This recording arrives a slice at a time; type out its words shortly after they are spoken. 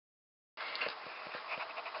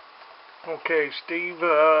Okay, Steve,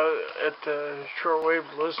 at the Shortwave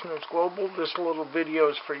Listeners Global, this little video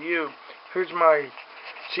is for you. Here's my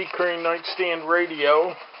C-Crane Nightstand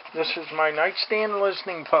radio. This is my nightstand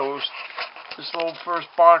listening post. This little first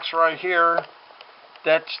box right here,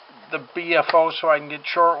 that's the BFO so I can get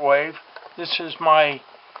shortwave. This is my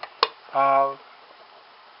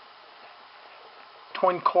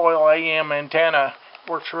twin coil AM antenna.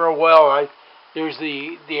 Works real well. There's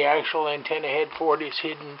the actual antenna head for it is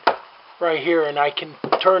hidden right here, and I can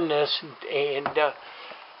turn this and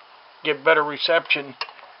get better reception.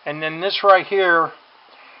 And then this right here,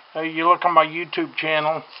 you look on my YouTube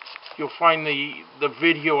channel, you'll find the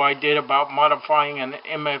video I did about modifying an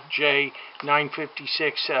MFJ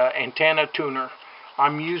 956 antenna tuner.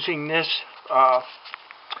 I'm using this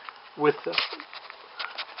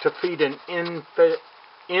to feed an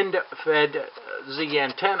end-fed Z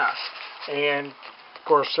antenna, and of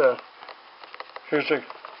course here's a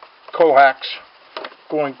coax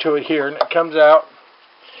going to it here, and it comes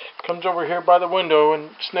over here by the window and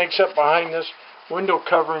snakes up behind this window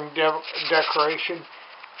covering decoration.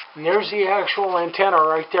 And there's the actual antenna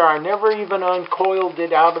right there. I never even uncoiled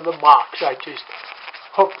it out of the box. I just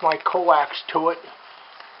hooked my coax to it.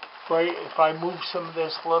 Right, if I move some of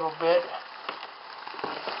this a little bit,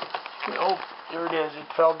 oh, there it is. It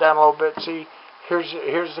fell down a little bit. See, here's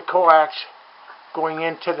the coax going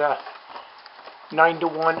into the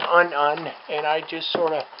 9-to-1 and I just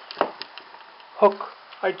sort of hook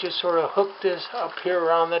this up here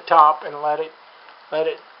around the top and let it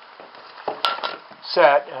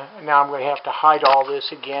set. Now I'm going to have to hide all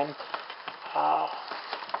this again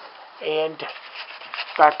and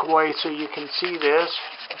back away so you can see this.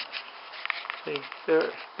 See,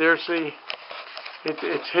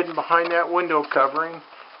 it's hidden behind that window covering.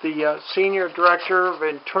 The Senior Director of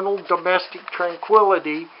Internal Domestic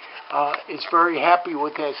Tranquility is very happy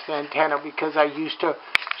with this antenna because I used to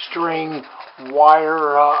string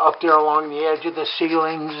wire up there along the edge of the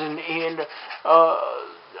ceilings and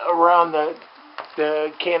around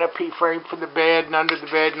the canopy frame for the bed and under the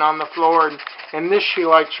bed and on the floor, and this she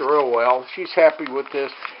likes real well. She's happy with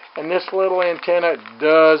this, and this little antenna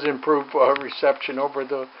does improve reception over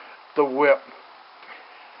the whip.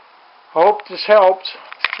 Hope this helps.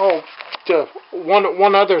 Oh,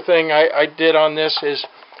 one other thing I did on this is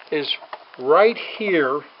right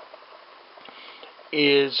here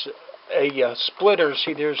is a splitter.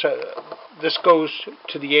 See, this goes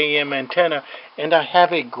to the AM antenna, and I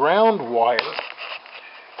have a ground wire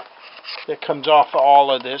that comes off of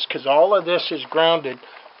all of this, because all of this is grounded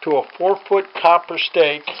to a 4-foot copper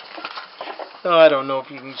stake. I don't know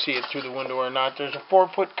if you can see it through the window or not. There's a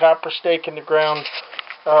 4-foot copper stake in the ground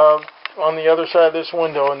on the other side of this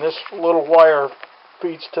window, and this little wire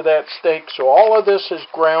feeds to that stake. So all of this is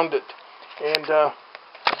grounded, and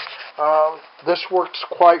this works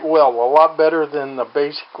quite well, a lot better than the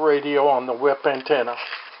basic radio on the whip antenna.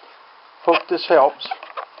 Hope this helps.